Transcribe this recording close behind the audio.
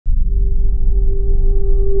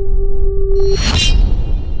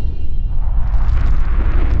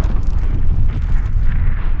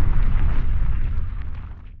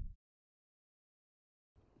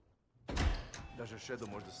Шэдо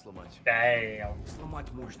можно сломать. Damn. Сломать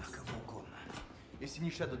можно кого угодно. Если не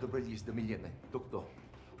Шэдо добрались до Милены, то кто?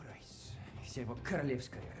 Прайс. Вся его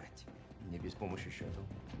королевская рать. Не без помощи Шэдо.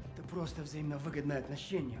 Это просто взаимно выгодное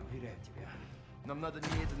отношение, уверяю тебя. Нам надо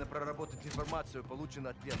немедленно проработать информацию,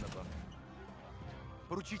 полученную от пленного.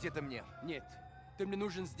 Поручите это мне. Нет, ты мне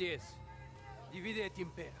нужен здесь. Дивиде et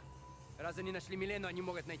Impera. Раз они нашли Милену, они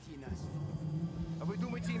могут найти и нас. А вы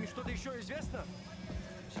думаете, им что-то еще известно?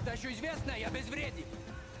 Что еще известно, я безвреден.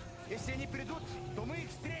 Если они придут, то мы их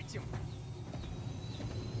встретим.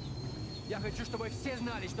 Я хочу, чтобы все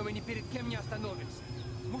знали, что мы ни перед кем не остановимся.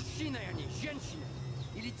 Мужчины они, женщины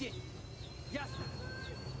или дети. Ясно?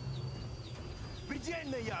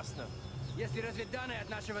 Предельно ясно. Если разведданные от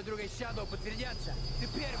нашего друга Shadow подтвердятся, ты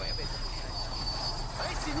первый об этом узнаешь. А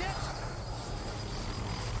если нет?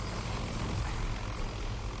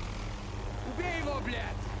 Убей его,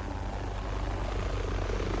 блядь!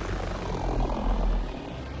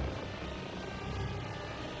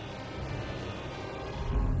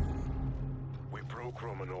 We broke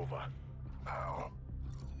Romanova. How?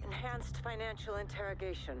 Enhanced financial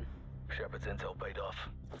interrogation. Shepard's intel paid off.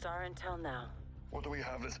 It's our intel now. What do we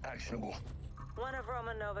have that's actionable? One of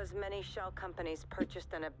Romanova's many shell companies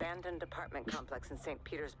purchased an abandoned apartment complex in St.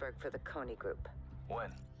 Petersburg for the Cody Group.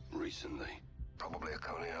 When? Recently. Probably a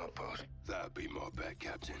Coney outpost. That'd be my bet,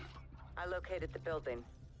 Captain. I located the building.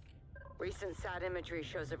 Recent SAT imagery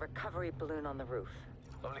shows a recovery balloon on the roof.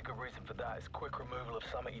 Only good reason for that is quick removal of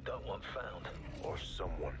something you don't want found. Or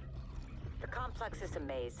someone. The complex is a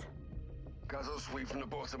maze. Guys will sweep from the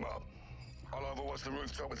bottom up. I'll overwatch the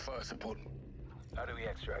rooftop with fire support. How do we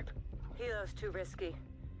extract? Helo's too risky.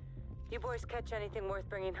 You boys catch anything worth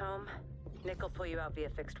bringing home? Nick will pull you out via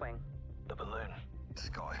fixed wing. The balloon.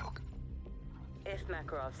 Skyhook. If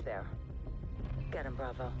Makarov's there. Get him,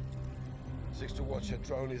 Bravo. 6 to watch, your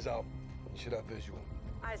drone is up. You should have visual.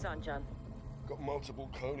 Eyes on, John. Got multiple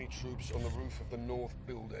Coney troops on the roof of the north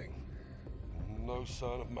building. No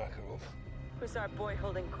sign of Makarov. Who's our boy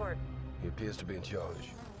holding court? He appears to be in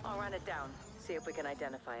charge. I'll run it down. See if we can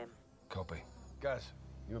identify him. Copy. Guys,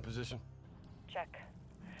 you in position? Check.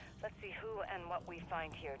 Let's see who and what we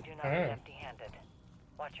find here. Do not be empty-handed.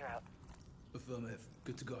 Watch her out. Affirmative.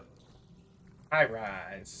 Good to go.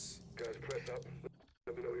 HIGHRISE. Guys, press up.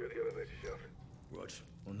 Let me know you're at the elevator shaft. Rog,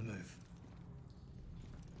 on the move.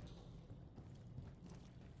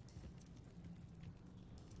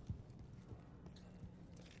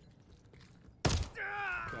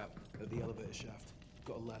 Cap, at the elevator shaft.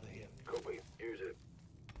 Got a ladder here. Copy. Use it.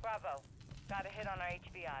 Bravo. Got a hit on our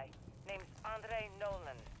HBI. Name's Andrei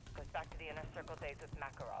Nolan. Goes back to the inner circle days with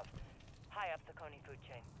Makarov. High up the Coney food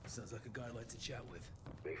chain. Sounds like a guy I'd like to chat with.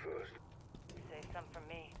 Me first. Save some from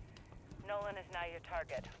me. Nolan is now your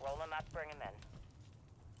target. Roll him up, bring him in.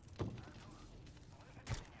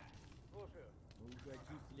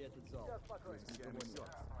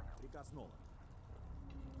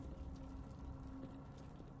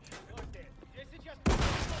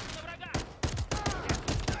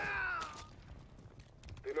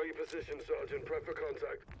 They know your position, Sergeant. Prep for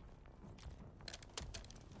contact.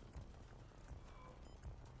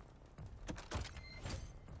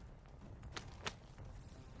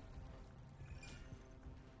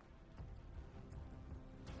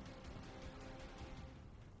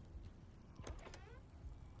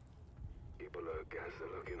 Keep alert, guys.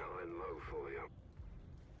 They're looking high and low for you.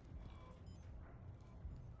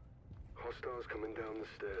 Hostiles coming down the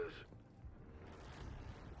stairs.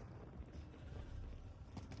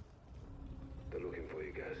 They're looking for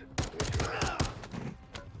you guys.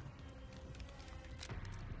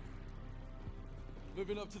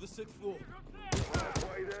 Moving up to the 6th floor.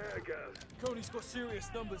 Halfway there, guys. Cody's got serious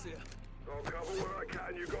numbers here. I'll cover where I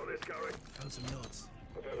can. You got this, Gary. Found some nods.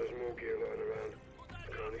 I bet there's more gear lying around.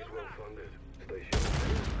 Coney's well funded. Stay sharp.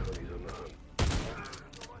 Coney's on the hunt.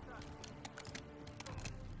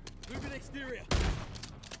 Moving exterior.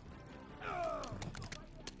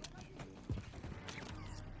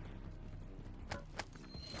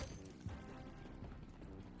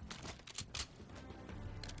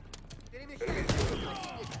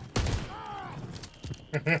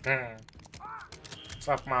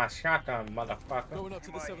 Suck my shotgun, motherfucker. Going up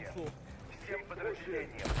to the 7th floor.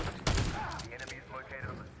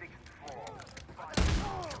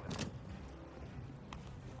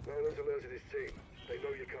 Nolan's alerted his team. They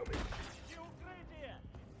know you're coming.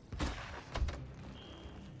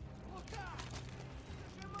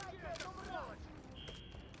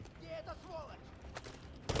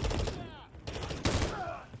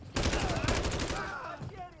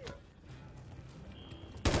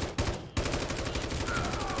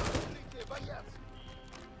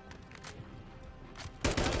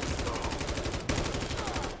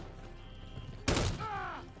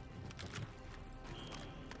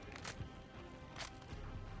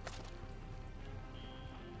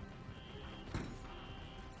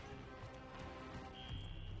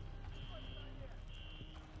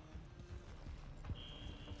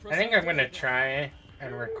 I think I'm gonna try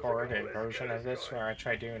and record a version of this where I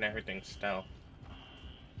try doing everything stealth.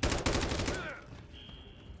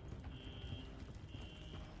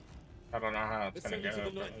 I don't know how it's gonna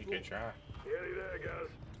go, but we could try. Nearly there, guys.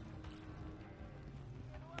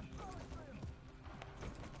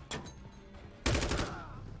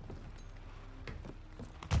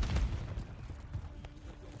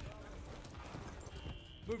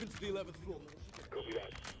 Moving to the 11th floor. Copy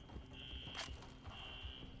that.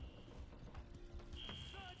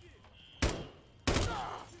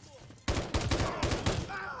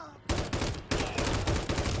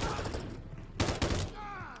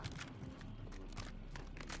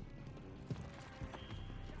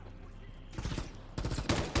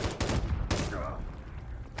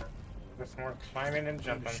 There's more climbing and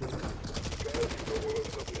jumping. Guys, you're all on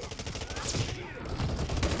top now.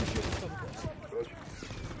 Roger.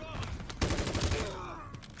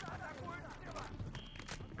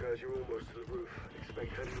 Guys, you're almost to the roof.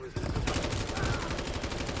 Expect heavy resistance.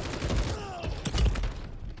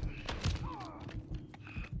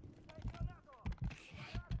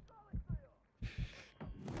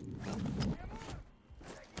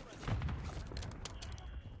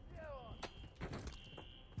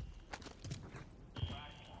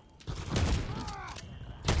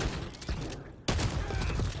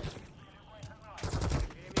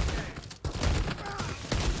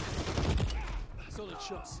 Solid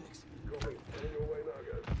shot, 6. Copy. On your way now,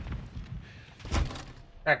 guys.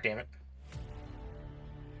 God damn it.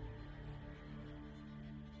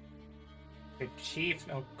 The chief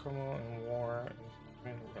Alcomo in war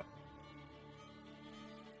is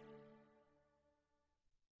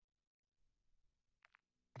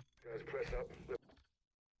Guys, press up.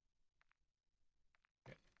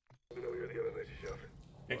 Let me know you're at the elevator shaft.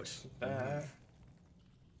 fix that.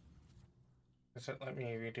 Does it let me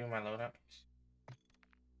redo my loadout?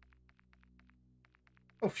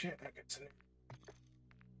 Oh shit, that gets in it.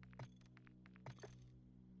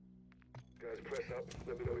 Guys, press up.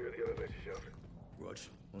 Let me know you're at the elevator shaft. Rog,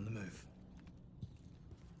 on the move.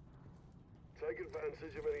 Take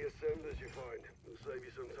advantage of any ascenders you find. It'll save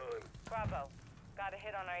you some time. Bravo. Got a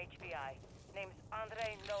hit on our HBI. Name's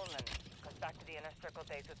Andrei Nolan. Goes back to the Inner Circle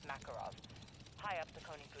days with Makarov. High up the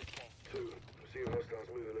Cody food chain. 2. I'm seeing hostiles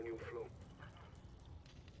moving on your floor.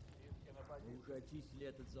 Мы уже очистили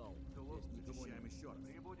этот зал. Зачищаем еще раз.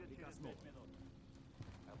 Прибудет через 5 минут.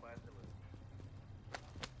 Опаздываю.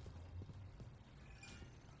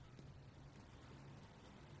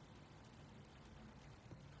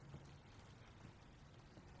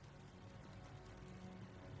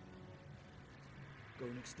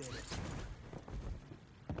 Going external.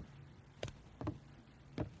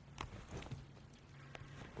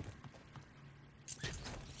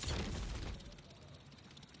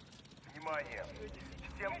 Внимание!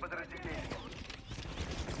 Всем подразделениям!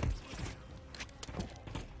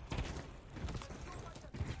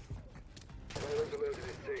 Silence alerted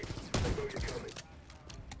his team. They know you're coming.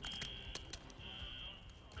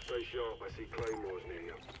 Stay sharp. I see claymores near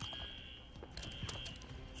you.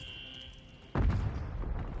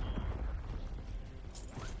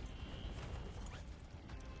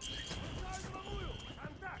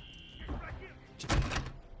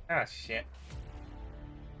 Ah shit.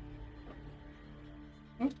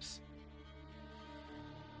 Oops.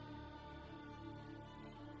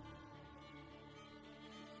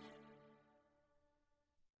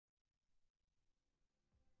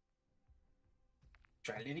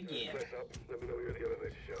 Try it again. Press up. Let me know you're at the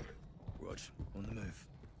elevator shaft. Rog, on the move.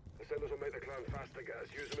 Ascenders will make the clan faster,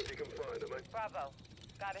 guys. Use them if you can find them, eh? Bravo.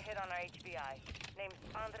 Got a hit on our HBI. Name's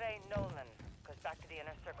Andrei Nolan. Goes back to the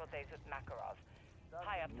Inner Circle days with Makarov.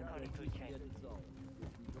 High up the Cody food chain. Этот зал.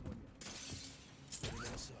 Никого нет. Getting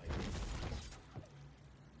outside.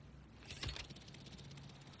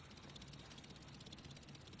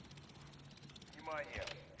 Внимание!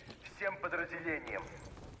 Всем подразделениям!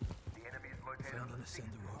 The enemy is located Found on an the 6th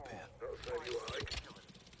ascender rope floor. here. That'll save you a hike.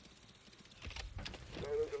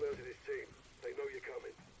 Silence alerted his team. They know you're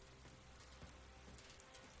coming.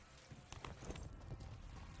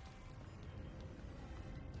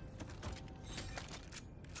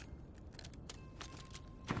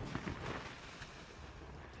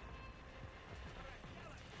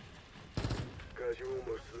 Guys, you're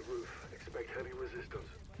almost to the roof. Expect heavy resistance.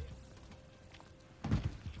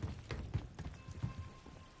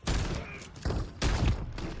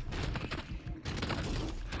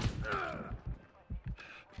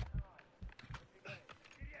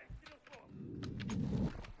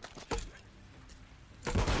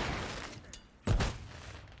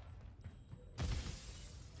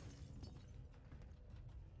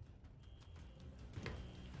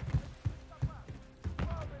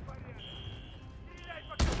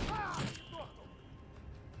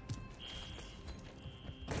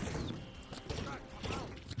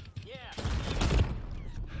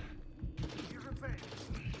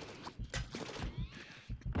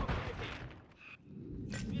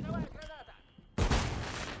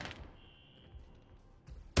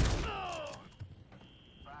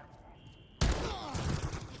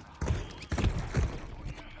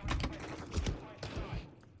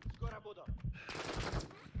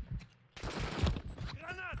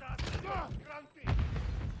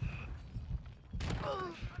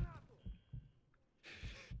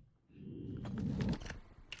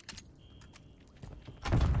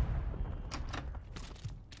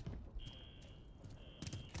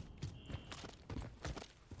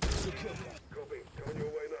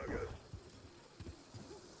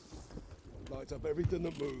 light up everything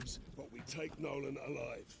that moves, but we take Nolan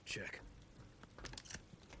alive. Check.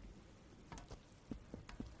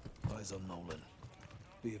 Eyes on Nolan.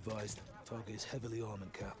 Be advised, target is heavily armored,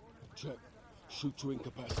 and Cap. Check. Shoot to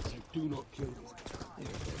incapacitate. Do not kill this. Yeah,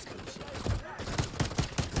 that's close.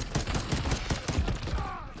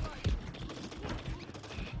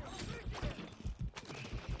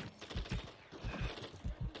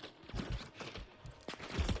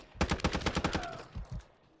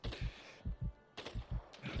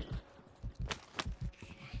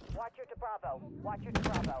 Watcher to Bravo. Watcher to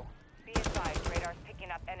Bravo. Be advised, radar's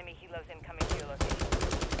picking up enemy helos incoming to your location.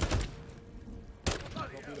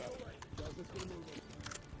 Copy that. Guys, let's get moving.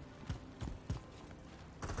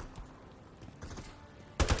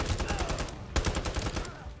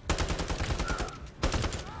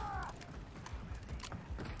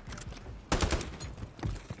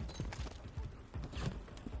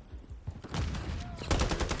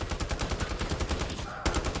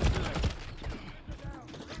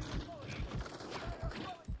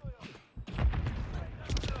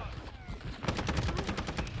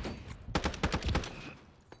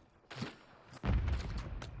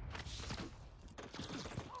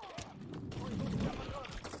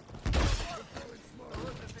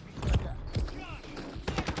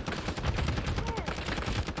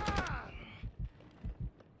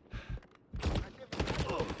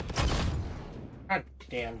 God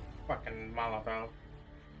damn fucking Molotov.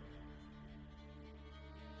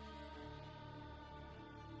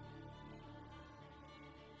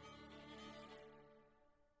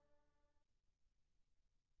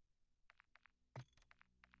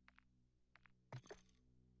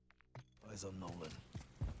 Eyes on Nolan.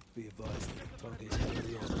 Be advised, target is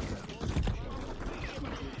heavily armored, and Cap.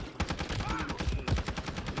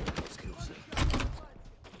 Skill set.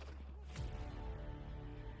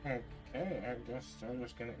 Okay, I guess they're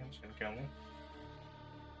just gonna instant kill me.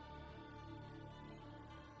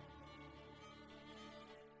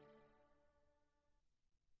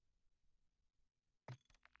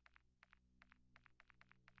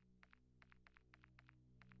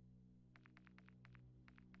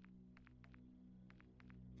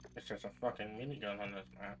 It's just a fucking minigun on this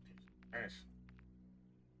map. Nice.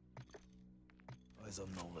 Eyes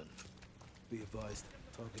on Nolan. Be advised,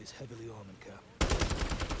 target is heavily armored, and Cap.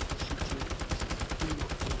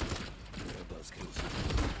 Yeah, buzzkills.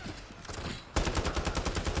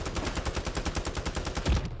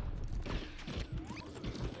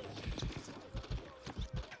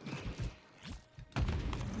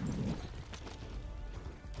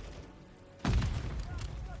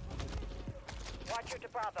 Watcher to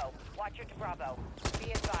Bravo. Watcher to Bravo.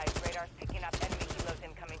 Be advised, radar's picking up enemy helos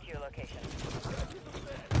incoming to your location.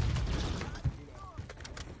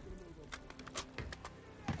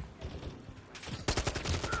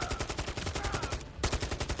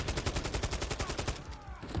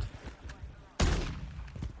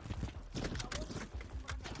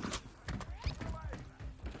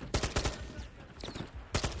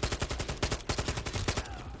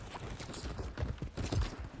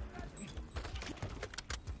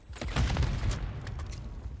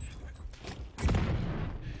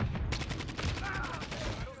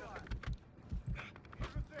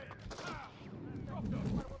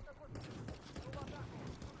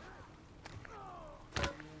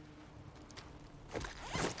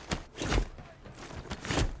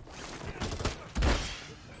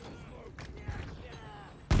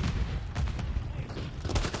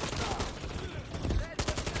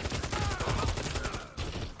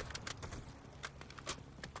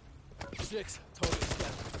 Six, target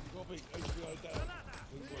stacked. Copy. HBI down.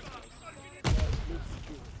 Good work, guys. Guys, move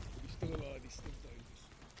secure. If he's still alive, he's still dangerous.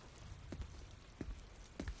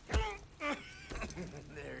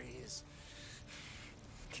 There he is.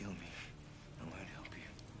 Kill me. I won't help you.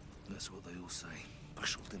 That's what they all say.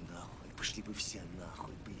 Пошел ты нахуй. Пошли вы все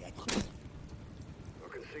нахуй, блядь. I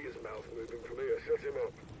can see his mouth moving from here. Set him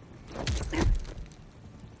up.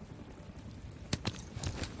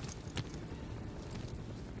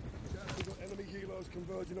 We've got enemy helos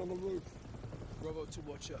converging on the roof. Bravo to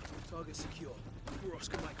Watcher. Target secure. We're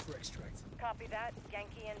Oscar Mike for extract. Copy that.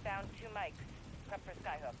 Yankee inbound 2 mics. Prep for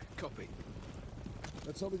Skyhook. Copy.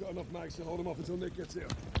 Let's hope we got enough mags to hold him off until Nick gets here.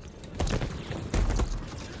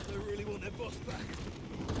 They really want their boss back.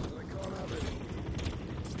 They can't have it.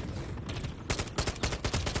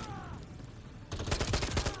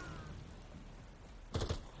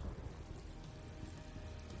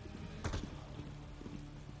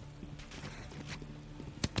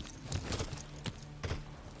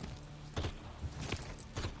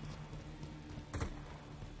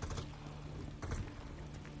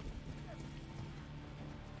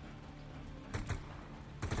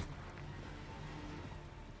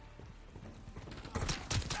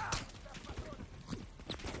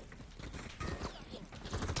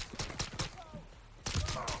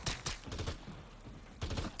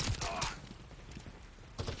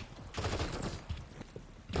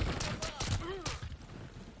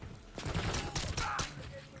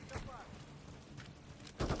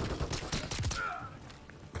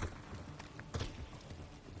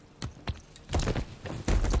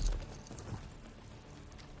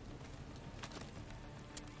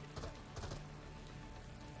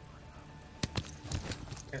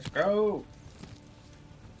 Let's go.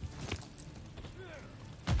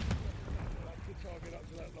 That's the target up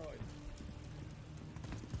to that line.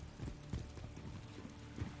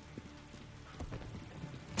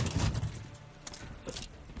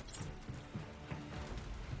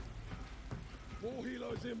 More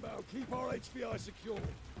helos inbound. Keep our HVI secure.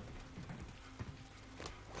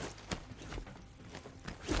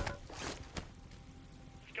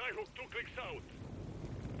 Skyhook 2 clicks out.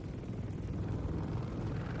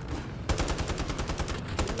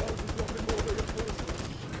 Helos are dropping more reinforcements.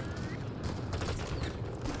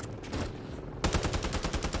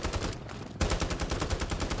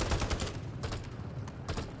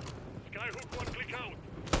 Skyhook 1 click out.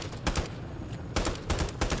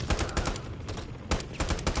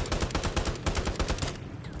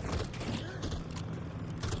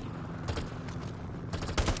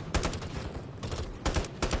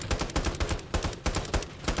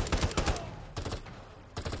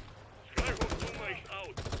 Skyhook 2 mics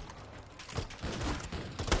out.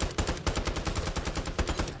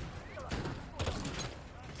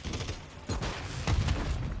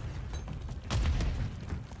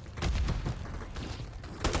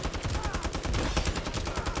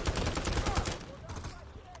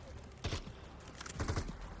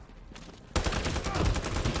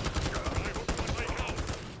 Skyhook 1 mic out.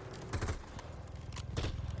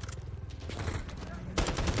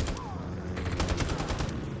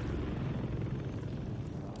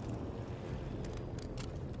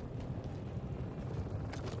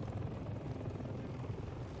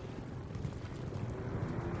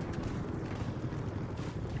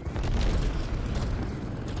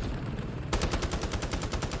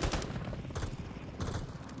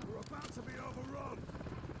 We're about to be overrun.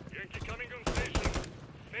 Yankee coming on station.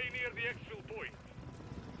 Stay near the exfil point.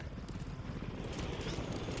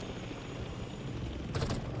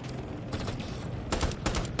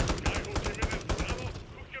 Skyhook Jimenez, Bravo,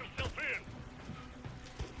 hook yourself in.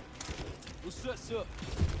 What's that, sir?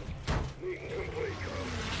 Complete,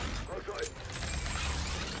 outside.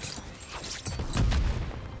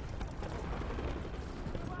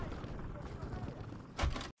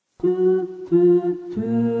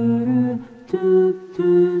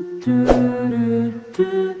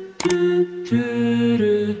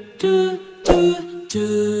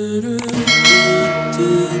 do